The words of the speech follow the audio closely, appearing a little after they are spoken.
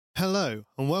Hello,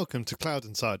 and welcome to Cloud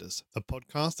Insiders, a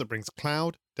podcast that brings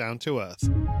cloud down to earth.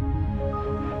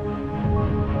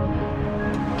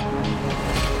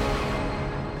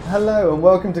 Hello, and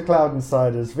welcome to Cloud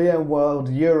Insiders, VMworld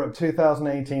Europe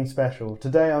 2018 special.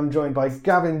 Today I'm joined by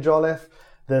Gavin Jolliffe,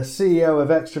 the CEO of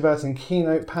Extrovert and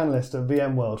keynote panelist at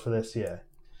VMworld for this year.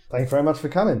 Thank you very much for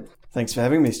coming. Thanks for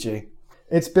having me, Stu.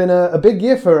 It's been a big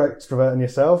year for Extrovert and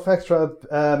yourself.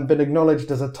 Extrovert been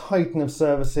acknowledged as a titan of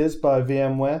services by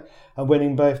VMware and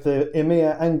winning both the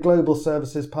EMEA and Global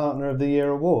Services Partner of the Year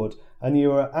award. And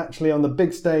you were actually on the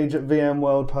big stage at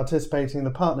VMworld participating in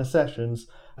the partner sessions,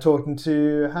 talking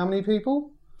to how many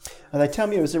people? And they tell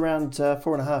me it was around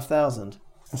 4,500.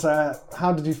 So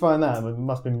how did you find that? It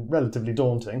must have been relatively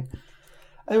daunting.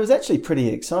 It was actually pretty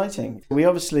exciting. We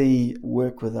obviously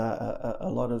work with a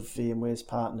lot of VMware's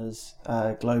partners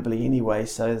globally anyway,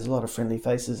 so there's a lot of friendly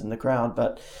faces in the crowd.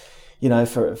 But you know,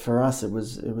 for us, it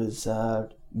was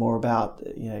more about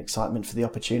excitement for the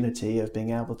opportunity of being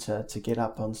able to get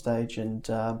up on stage and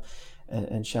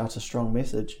shout a strong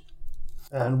message.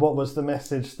 And what was the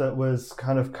message that was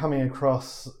kind of coming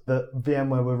across that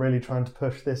VMware were really trying to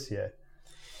push this year?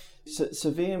 So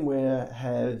VMware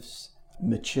has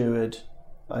matured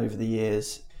over the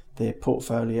years. Their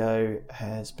portfolio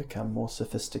has become more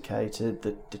sophisticated.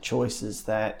 The choices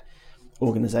that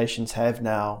organizations have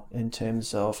now in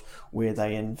terms of where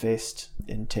they invest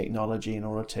in technology in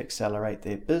order to accelerate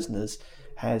their business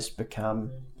has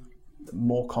become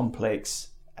more complex.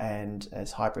 And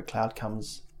as hybrid cloud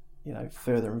comes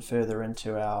further and further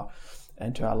into our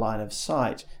line of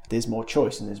sight, there's more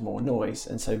choice and there's more noise.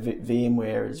 And so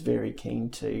VMware is very keen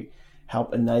to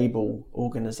help enable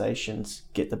organizations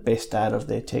get the best out of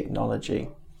their technology.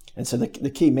 And so the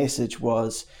key message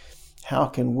was, how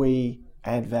can we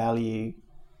add value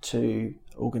to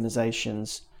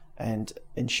organizations and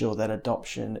ensure that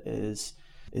adoption is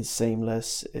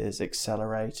seamless, is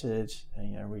accelerated,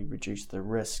 and we reduce the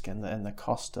risk and the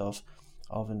cost of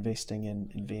investing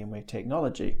in VMware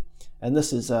technology. And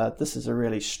this is a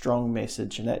really strong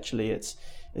message, and actually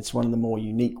it's one of the more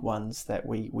unique ones that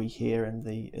we hear in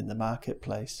the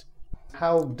marketplace.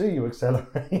 How do you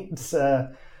accelerate?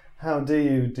 How do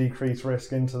you decrease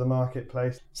risk into the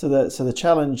marketplace? So the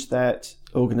challenge that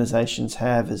organizations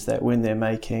have is that when they're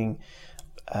making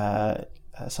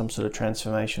some sort of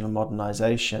transformation or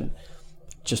modernization,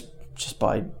 just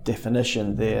by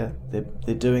definition, they're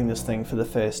doing this thing for the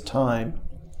first time,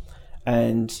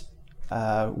 and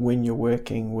when you're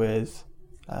working with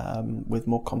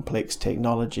more complex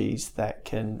technologies that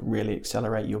can really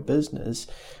accelerate your business,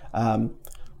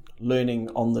 learning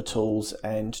on the tools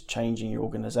and changing your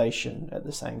organization at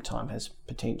the same time has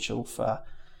potential for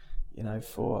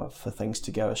things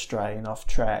to go astray and off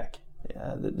track.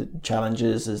 The challenge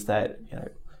is that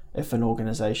if an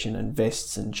organization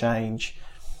invests in change,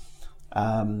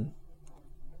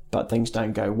 but things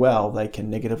don't go well, they can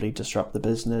negatively disrupt the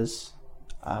business.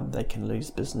 They can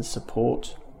lose business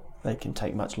support. They can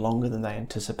take much longer than they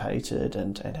anticipated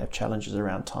and have challenges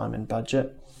around time and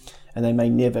budget. And they may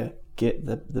never get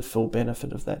the full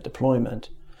benefit of that deployment.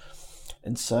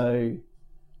 And so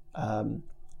a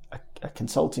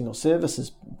consulting or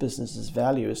services business's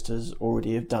value is to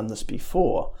already have done this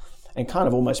before and kind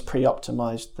of almost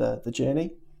pre-optimized the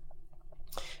journey.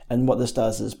 And what this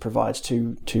does is provides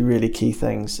two really key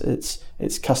things.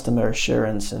 It's customer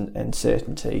assurance and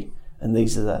certainty, and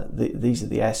these are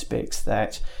the aspects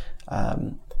that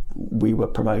we were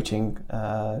promoting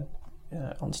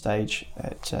on stage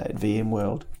at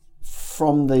VMworld.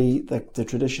 From the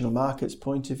traditional markets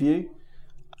point of view,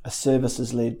 a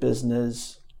services-led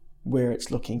business where it's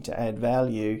looking to add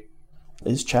value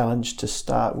is challenged to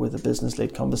start with a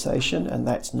business-led conversation, and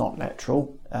that's not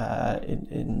natural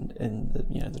in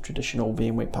the traditional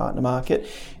VMware partner market.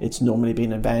 It's normally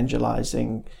been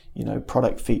evangelizing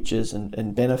product features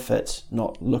and benefits,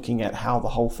 not looking at how the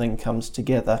whole thing comes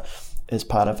together as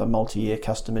part of a multi-year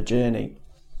customer journey.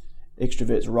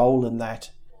 Extrovert's role in that,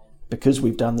 because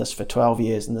we've done this for 12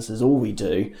 years and this is all we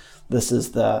do, this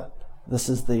is the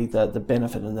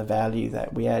benefit and the value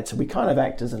that we add. So we kind of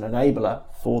act as an enabler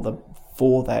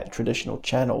for that traditional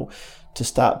channel to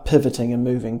start pivoting and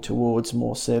moving towards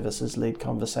more services-led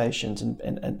conversations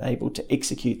and able to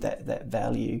execute that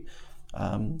value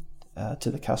to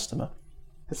the customer.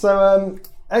 So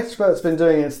Extrovert's been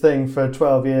doing its thing for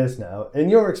 12 years now. In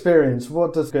your experience,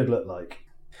 what does good look like?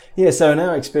 Yeah, so in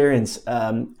our experience,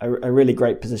 a really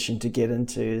great position to get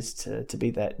into is to be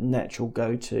that natural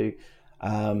go-to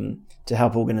to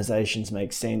help organizations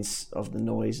make sense of the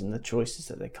noise and the choices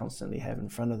that they constantly have in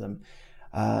front of them,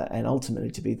 and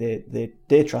ultimately to be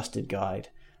their trusted guide.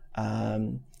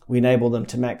 We enable them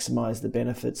to maximize the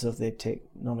benefits of their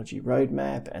technology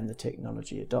roadmap and the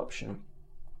technology adoption.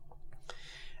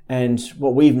 And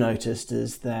what we've noticed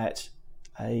is that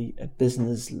a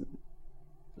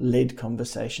business-led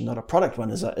conversation, not a product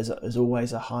one, is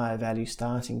always a higher value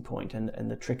starting point, and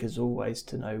the trick is always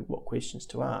to know what questions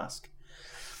to ask.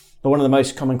 But one of the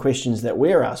most common questions that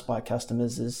we're asked by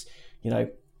customers is,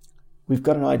 we've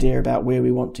got an idea about where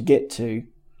we want to get to,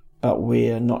 but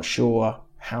we're not sure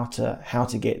how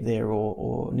to get there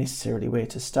or necessarily where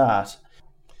to start.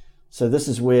 So this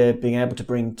is where being able to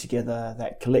bring together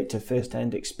that collective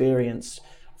first-hand experience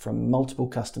from multiple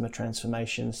customer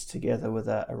transformations together with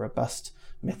a robust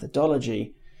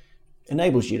methodology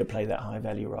enables you to play that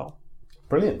high-value role.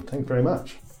 Brilliant, thank you very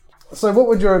much. So what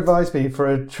would your advice be for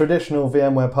a traditional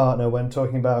VMware partner when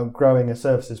talking about growing a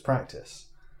services practice?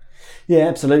 Yeah,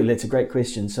 absolutely. It's a great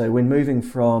question. So when moving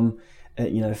from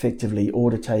effectively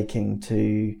order taking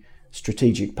to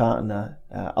strategic partner,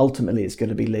 ultimately it's going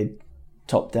to be led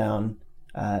top down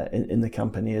in the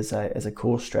company as a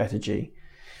core strategy.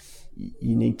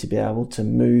 You need to be able to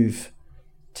move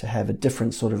to have a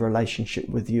different sort of relationship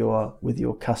with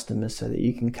your customers so that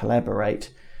you can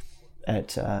collaborate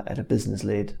at a business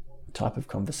led type of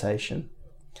conversation.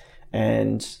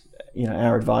 And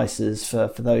our advice is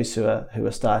for those who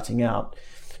are starting out,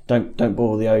 don't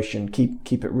boil the ocean.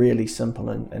 Keep it really simple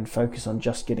and focus on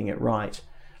just getting it right.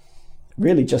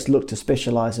 Really just look to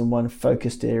specialize in one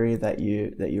focused area that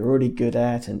you're already good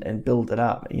at and build it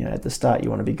up. At the start you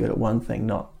want to be good at one thing,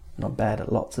 not bad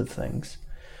at lots of things.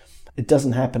 It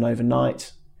doesn't happen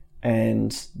overnight,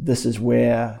 and this is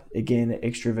where again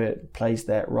Extrovert plays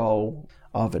that role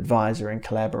of advisor and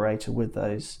collaborator with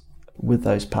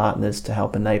those partners to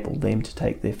help enable them to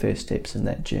take their first steps in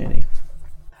that journey.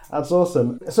 That's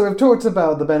awesome. So we've talked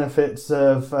about the benefits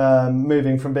of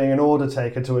moving from being an order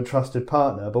taker to a trusted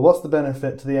partner, but what's the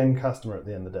benefit to the end customer at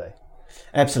the end of the day?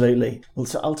 Absolutely. Well,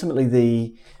 so ultimately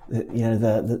the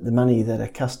money that a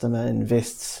customer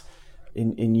invests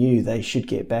in you, they should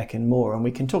get back and more. And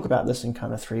we can talk about this in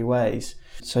kind of three ways.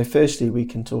 So firstly, we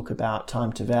can talk about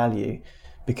time to value,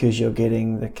 because you're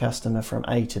getting the customer from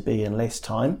A to B in less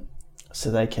time,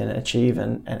 so they can achieve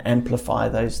and amplify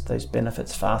those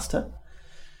benefits faster.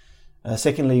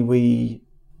 Secondly, we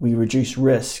reduce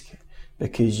risk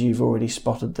because you've already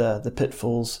spotted the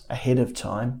pitfalls ahead of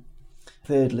time.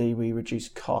 Thirdly, we reduce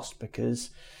cost because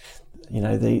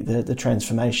the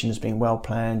transformation has been well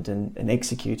planned and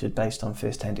executed based on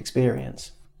first-hand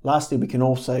experience. Lastly, we can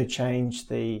also change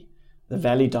the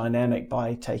value dynamic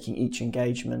by taking each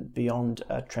engagement beyond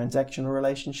a transactional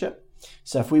relationship.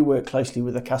 So if we work closely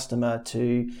with a customer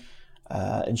to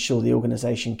ensure the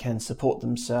organization can support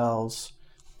themselves,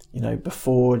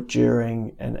 before,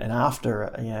 during, and after,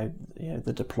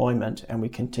 the deployment, and we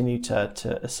continue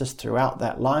to assist throughout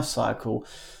that life cycle,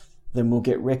 then we'll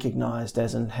get recognized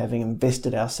as in having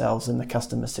invested ourselves in the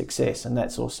customer success, and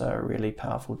that's also a really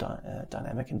powerful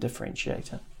dynamic and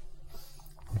differentiator.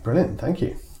 Brilliant, thank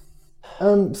you.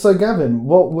 So Gavin,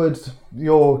 what would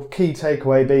your key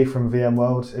takeaway be from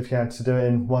VMworld if you had to do it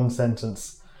in one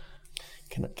sentence?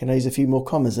 Can I use a few more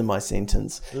commas in my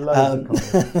sentence? Loads of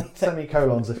commas.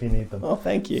 Semicolons if you need them. Oh,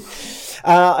 thank you.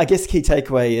 I guess the key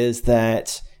takeaway is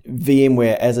that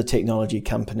VMware as a technology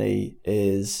company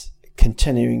is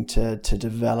continuing to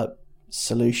develop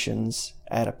solutions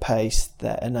at a pace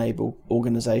that enable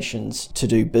organizations to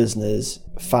do business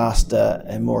faster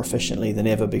and more efficiently than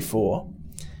ever before.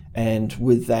 And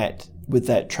with that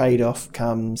trade-off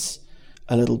comes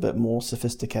a little bit more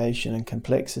sophistication and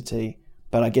complexity.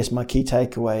 But I guess my key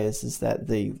takeaway is that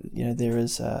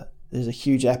there's a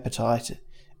huge appetite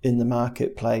in the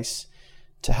marketplace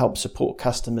to help support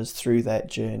customers through that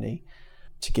journey,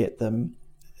 to get them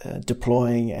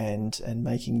deploying and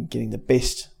getting the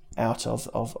best out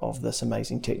of this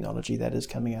amazing technology that is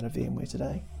coming out of VMware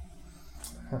today.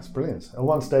 That's brilliant. At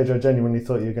one stage I genuinely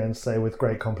thought you were going to say with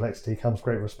great complexity comes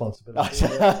great responsibility.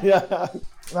 Yeah.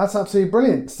 That's absolutely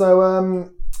brilliant. So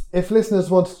if listeners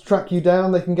want to track you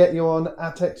down, they can get you on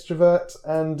 @Extrovert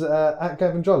and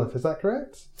 @Gavin Jolliffe. Is that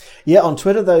correct? Yeah, on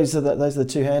Twitter, those are the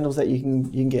two handles that you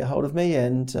can get hold of me.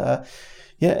 And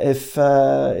if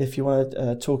you want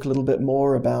to talk a little bit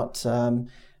more about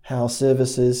how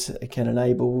services can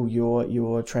enable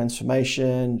your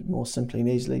transformation more simply and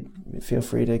easily, feel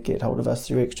free to get hold of us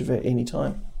through Extrovert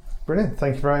anytime. Brilliant.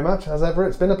 Thank you very much. As ever,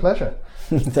 it's been a pleasure.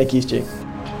 Thank you, Stu.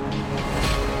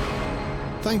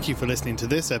 Thank you for listening to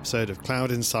this episode of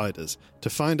Cloud Insiders. To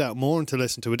find out more and to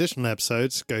listen to additional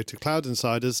episodes, go to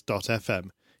cloudinsiders.fm.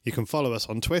 You can follow us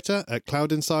on Twitter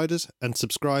 @Cloud Insiders and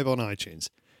subscribe on iTunes.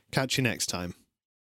 Catch you next time.